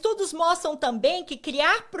 estudos mostram também que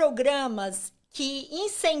criar programas que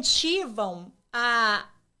incentivam a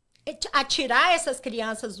tirar essas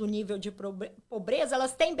crianças do nível de pobreza,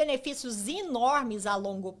 elas têm benefícios enormes a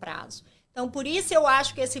longo prazo. Então, por isso eu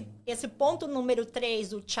acho que esse ponto número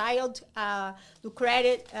 3 do Child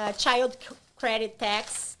Credit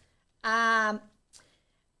Tax,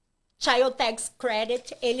 Child Tax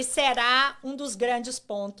Credit, ele será um dos grandes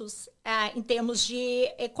pontos em termos de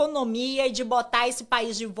economia e de botar esse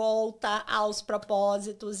país de volta aos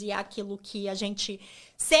propósitos e aquilo que a gente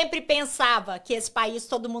sempre pensava, que esse país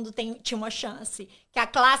todo mundo tinha uma chance, que a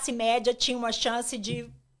classe média tinha uma chance de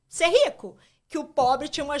ser rico, que o pobre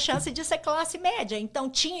tinha uma chance de ser classe média. Então,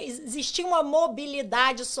 existia uma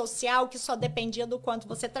mobilidade social que só dependia do quanto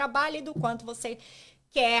você trabalha e do quanto você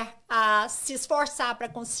quer se esforçar para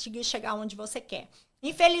conseguir chegar onde você quer.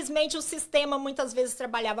 Infelizmente, o sistema muitas vezes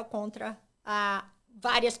trabalhava contra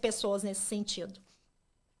várias pessoas nesse sentido.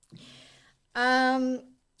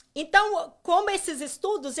 Então, como esses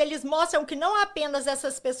estudos, eles mostram que não apenas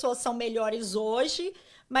essas pessoas são melhores hoje,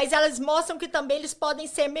 mas elas mostram que também eles podem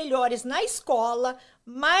ser melhores na escola,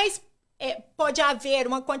 mas pode haver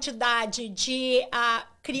uma quantidade de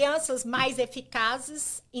crianças mais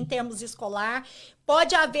eficazes em termos escolar,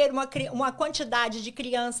 pode haver uma quantidade de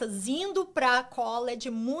crianças indo para college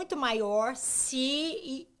muito maior,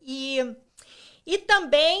 e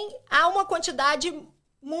também há uma quantidade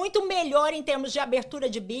muito melhor em termos de abertura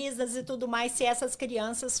de business e tudo mais, se essas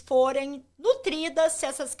crianças forem nutridas, se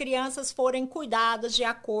essas crianças forem cuidadas de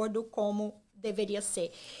acordo como deveria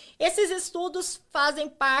ser. Esses estudos fazem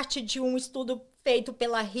parte de um estudo feito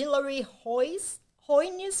pela Hilary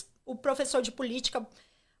Hoynes, o professor de política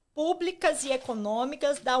públicas e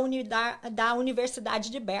econômicas da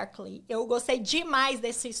Universidade de Berkeley. Eu gostei demais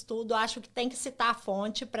desse estudo, acho que tem que citar a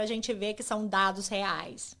fonte para a gente ver que são dados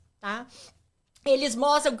reais, tá? Eles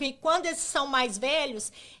mostram que quando eles são mais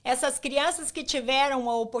velhos, essas crianças que tiveram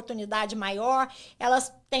uma oportunidade maior,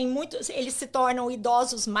 eles se tornam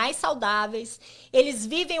idosos mais saudáveis, eles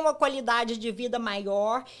vivem uma qualidade de vida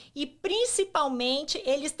maior e, principalmente,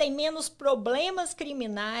 eles têm menos problemas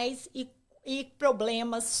criminais e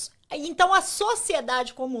problemas. Então, a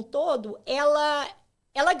sociedade como um todo,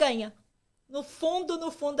 ela ganha. No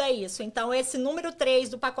fundo é isso. Então, esse número 3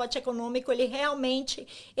 do pacote econômico, ele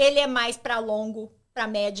é mais para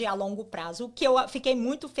médio e a longo prazo. O que eu fiquei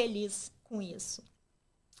muito feliz com isso.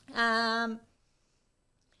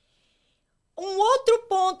 Um outro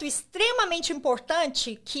ponto extremamente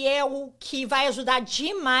importante, que é o que vai ajudar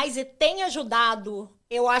demais e tem ajudado,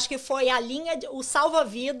 eu acho que foi o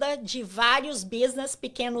salva-vida de vários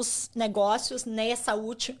pequenos negócios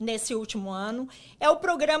nesse último ano, é o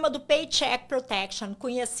programa do Paycheck Protection,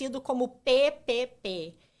 conhecido como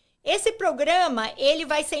PPP. Esse programa, ele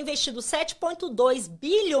vai ser investido 7,2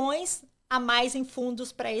 bilhões a mais em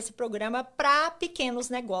fundos para esse programa para pequenos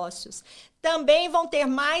negócios. Também vão ter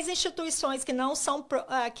mais instituições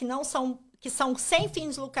que são sem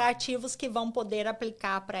fins lucrativos que vão poder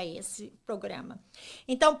aplicar para esse programa.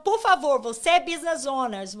 Então, por favor, você é business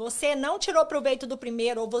owners, você não tirou proveito do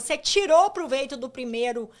primeiro, ou você tirou proveito do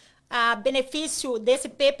primeiro benefício desse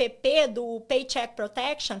PPP, do Paycheck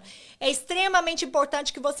Protection, é extremamente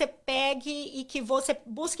importante que você pegue e que você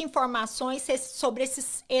busque informações sobre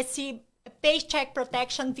esse Paycheck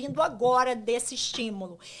Protection vindo agora desse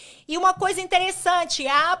estímulo. E uma coisa interessante,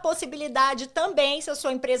 há a possibilidade também, se a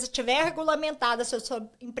sua empresa estiver regulamentada, se a sua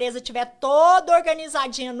empresa estiver toda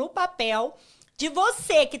organizadinha no papel, de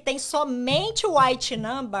você que tem somente o white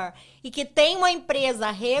number e que tem uma empresa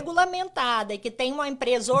regulamentada, e que tem uma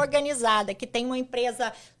empresa organizada, que tem uma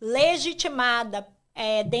empresa legitimada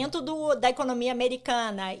dentro da economia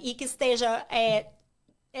americana e que esteja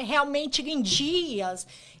realmente em dias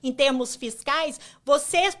em termos fiscais,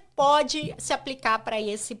 você pode se aplicar para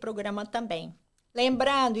esse programa também.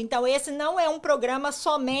 Lembrando, então, esse não é um programa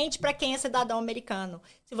somente para quem é cidadão americano.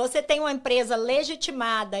 Se você tem uma empresa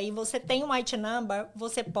legitimada e você tem um IT number,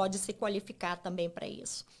 você pode se qualificar também para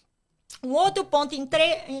isso. Um outro ponto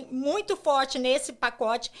muito forte nesse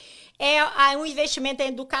pacote é um investimento em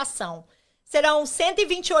educação. Serão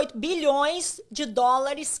 128 bilhões de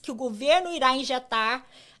dólares que o governo irá injetar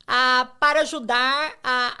para ajudar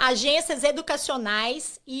agências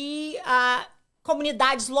educacionais e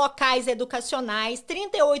comunidades locais educacionais,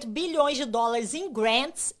 38 bilhões de dólares em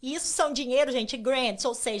grants. Isso são dinheiro, gente, grants,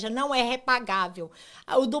 ou seja, não é repagável.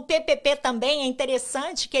 O do PPP também é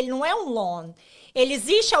interessante, que ele não é um loan. Ele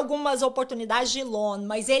existe algumas oportunidades de loan,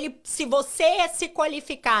 mas se você se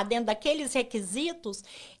qualificar dentro daqueles requisitos,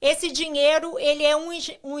 esse dinheiro ele é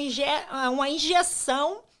uma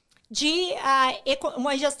injeção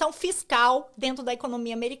uma gestão fiscal dentro da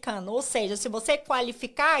economia americana. Ou seja, se você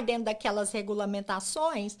qualificar dentro daquelas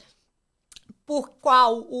regulamentações por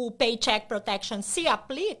qual o Paycheck Protection se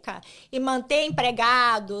aplica e manter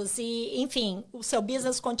empregados e, enfim, o seu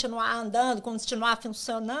business continuar andando, continuar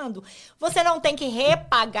funcionando, você não tem que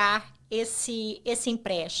repagar esse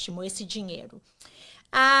empréstimo, esse dinheiro.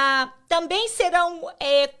 Também serão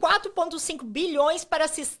 4,5 bilhões para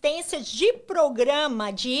assistência de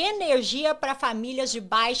programa de energia para famílias de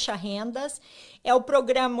baixa rendas. É o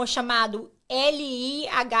programa chamado LIHEAP,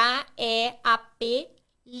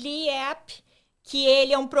 LIHEAP, que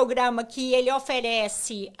ele é um programa que ele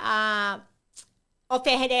oferece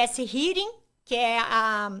heating, que é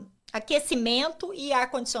aquecimento e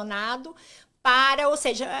ar-condicionado, ou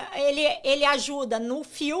seja, ele ajuda no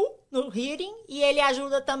heating, e ele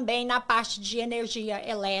ajuda também na parte de energia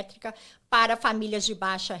elétrica para famílias de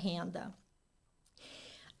baixa renda.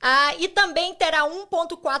 E também terá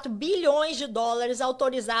 1,4 bilhões de dólares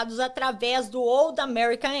autorizados através do Old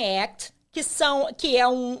American Act, que é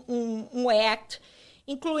um act,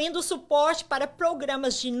 incluindo suporte para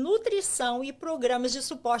programas de nutrição e programas de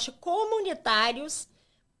suporte comunitários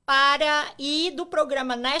e do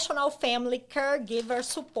programa National Family Caregiver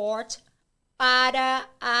Support para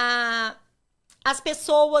as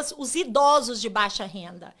pessoas, os idosos de baixa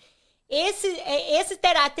renda. Esse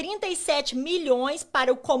terá 37 milhões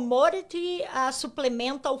para o Commodity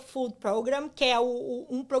Supplemental Food Program, que é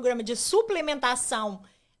um programa de suplementação,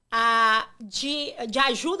 de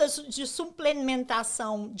ajuda de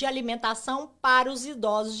suplementação de alimentação para os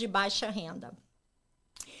idosos de baixa renda.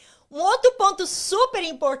 Um outro ponto super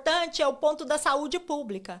importante é o ponto da saúde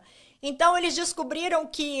pública. Então, eles descobriram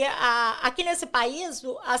que aqui nesse país,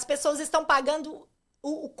 as pessoas estão pagando,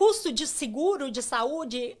 o custo de seguro de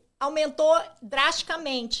saúde aumentou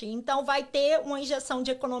drasticamente. Então, vai ter uma injeção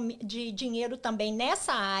de dinheiro também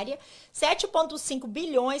nessa área, 7,5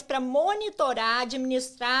 bilhões para monitorar,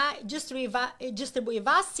 administrar, distribuir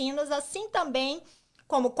vacinas, assim também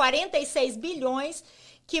como 46 bilhões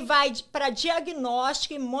que vai para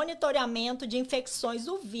diagnóstico e monitoramento de infecções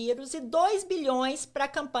do vírus, e 2 bilhões para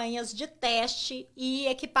campanhas de teste e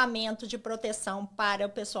equipamento de proteção para o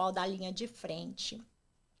pessoal da linha de frente.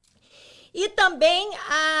 E também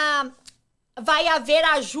vai haver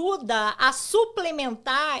ajuda a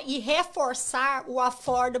suplementar e reforçar o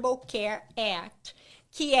Affordable Care Act,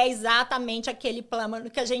 que é exatamente aquele plano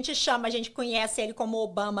que a gente conhece ele como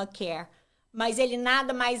Obamacare. Mas ele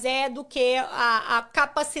nada mais é do que a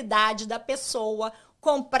capacidade da pessoa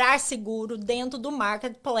comprar seguro dentro do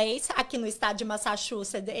marketplace. Aqui no estado de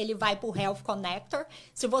Massachusetts, ele vai para o Health Connector.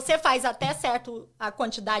 Se você faz até certo a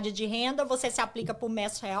quantidade de renda, você se aplica para o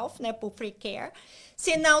Mass Health, né, para o Free Care.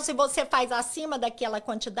 Se não, se você faz acima daquela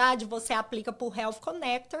quantidade, você aplica para o Health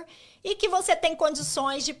Connector, e que você tem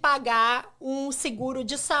condições de pagar um seguro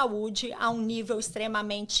de saúde a um nível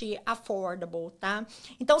extremamente affordable, tá?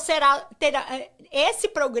 Então, esse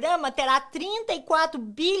programa terá 34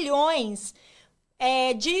 bilhões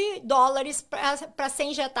de dólares para ser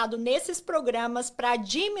injetado nesses programas para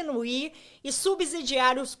diminuir e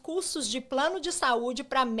subsidiar os custos de plano de saúde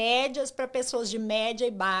para pessoas de média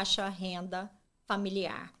e baixa renda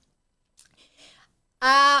familiar.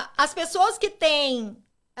 As pessoas que têm,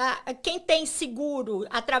 quem tem seguro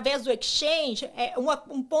através do exchange,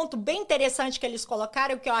 um ponto bem interessante que eles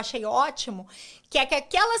colocaram, que eu achei ótimo, que é que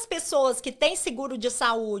aquelas pessoas que têm seguro de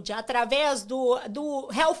saúde através do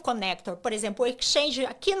Health Connector, por exemplo, o exchange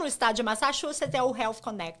aqui no estado de Massachusetts é o Health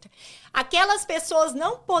Connector, aquelas pessoas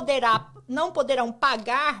não poderão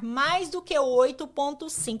pagar mais do que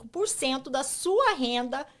 8,5% da sua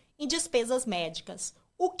renda em despesas médicas,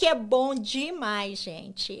 o que é bom demais,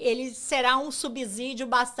 gente. Ele será um subsídio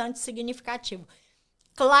bastante significativo.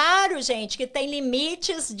 Claro, gente, que tem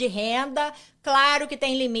limites de renda, claro que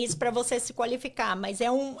tem limites para você se qualificar, mas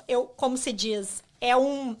como se diz,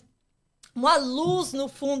 uma luz no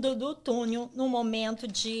fundo do túnel no momento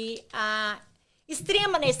de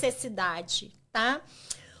extrema necessidade, tá?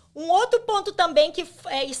 Um outro ponto também que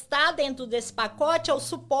está dentro desse pacote é o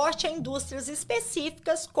suporte a indústrias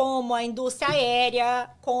específicas, como a indústria aérea,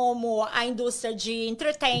 como a indústria de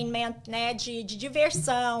entertainment, né, de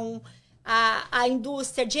diversão, a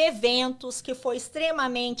indústria de eventos, que foi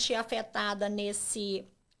extremamente afetada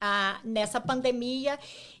nessa pandemia,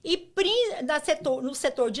 e no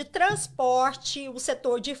setor de transporte, o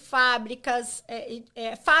setor de fábricas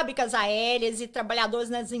aéreas e trabalhadores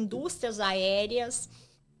nas indústrias aéreas.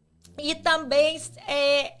 E também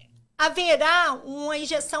haverá uma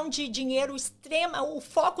injeção de dinheiro extrema, o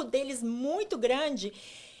foco deles muito grande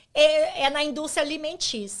é na indústria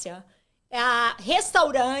alimentícia.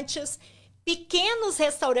 Restaurantes, pequenos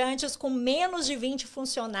restaurantes com menos de 20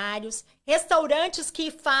 funcionários, restaurantes que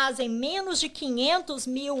fazem menos de 500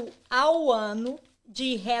 mil ao ano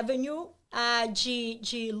de revenue,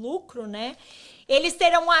 de lucro, né? Eles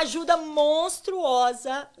terão uma ajuda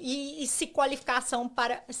monstruosa e se qualificarão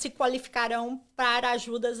para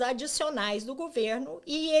ajudas adicionais do governo.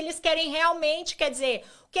 E eles querem realmente, quer dizer,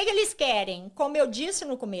 o que eles querem? Como eu disse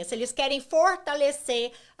no começo, eles querem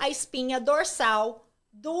fortalecer a espinha dorsal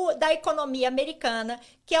da economia americana,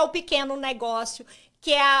 que é o pequeno negócio,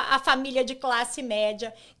 que é a família de classe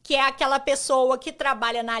média, que é aquela pessoa que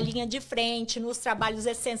trabalha na linha de frente, nos trabalhos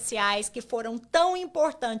essenciais que foram tão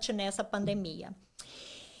importantes nessa pandemia.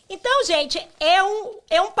 Então, gente,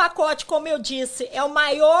 é um pacote, como eu disse, é o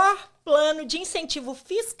maior plano de incentivo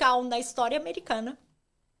fiscal na história americana.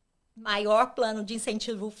 Maior plano de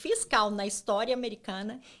incentivo fiscal na história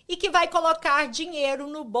americana e que vai colocar dinheiro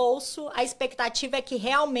no bolso. A expectativa é que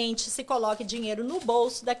realmente se coloque dinheiro no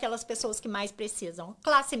bolso daquelas pessoas que mais precisam,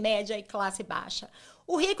 classe média e classe baixa.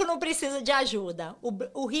 O rico não precisa de ajuda,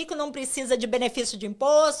 o rico não precisa de benefício de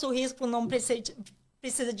imposto, o rico não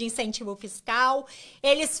precisa de incentivo fiscal.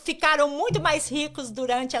 Eles ficaram muito mais ricos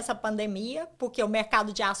durante essa pandemia, porque o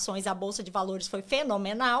mercado de ações, a Bolsa de Valores foi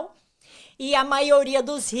fenomenal. E a maioria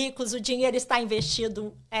dos ricos, o dinheiro está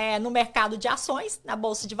investido no mercado de ações, na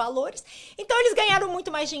Bolsa de Valores. Então, eles ganharam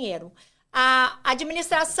muito mais dinheiro. A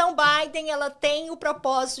administração Biden, ela tem o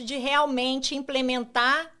propósito de realmente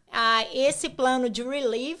implementar esse plano de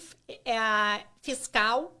relief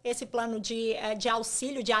fiscal, esse plano de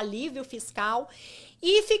auxílio, de alívio fiscal,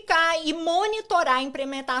 e monitorar a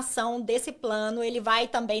implementação desse plano. Ele vai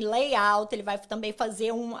também layout, ele vai também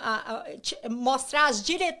fazer mostrar as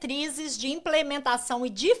diretrizes de implementação e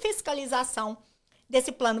de fiscalização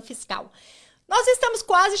desse plano fiscal. Nós estamos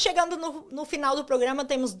quase chegando no final do programa,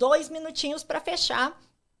 temos 2 minutinhos para fechar.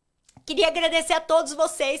 Queria agradecer a todos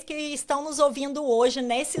vocês que estão nos ouvindo hoje,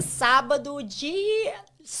 nesse sábado de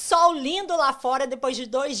sol lindo lá fora, depois de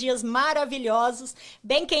 2 dias maravilhosos,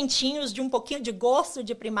 bem quentinhos, de um pouquinho de gosto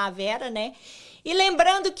de primavera, né? E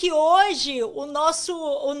lembrando que hoje o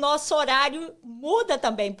nosso horário muda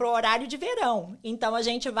também para o horário de verão. Então, a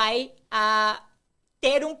gente vai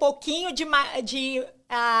ter um pouquinho de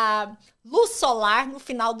luz solar no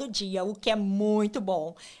final do dia, o que é muito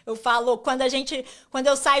bom. Eu falo, quando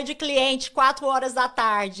eu saio de cliente 4 horas da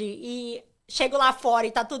tarde e chego lá fora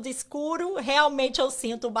e tá tudo escuro, realmente eu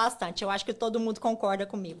sinto bastante. Eu acho que todo mundo concorda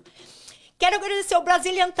comigo. Quero agradecer ao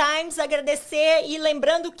Brazilian Times, agradecer e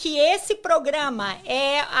lembrando que esse programa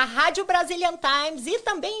é a Rádio Brazilian Times e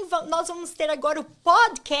também nós vamos ter agora o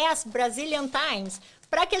podcast Brazilian Times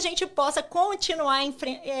para que a gente possa continuar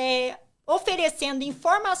oferecendo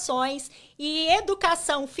informações e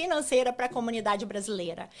educação financeira para a comunidade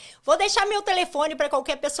brasileira. Vou deixar meu telefone para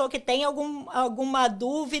qualquer pessoa que tenha alguma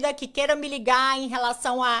dúvida, que queira me ligar em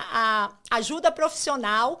relação a ajuda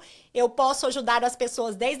profissional. Eu posso ajudar as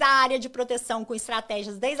pessoas desde a área de proteção com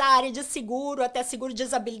estratégias, desde a área de seguro, até seguro de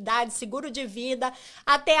desabilidade, seguro de vida,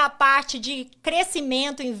 até a parte de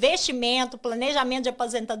crescimento, investimento, planejamento de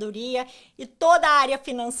aposentadoria e toda a área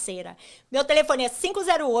financeira. Meu telefone é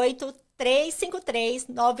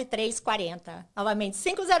 508-353-9340. Novamente,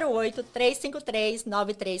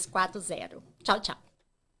 508-353-9340. Tchau, tchau.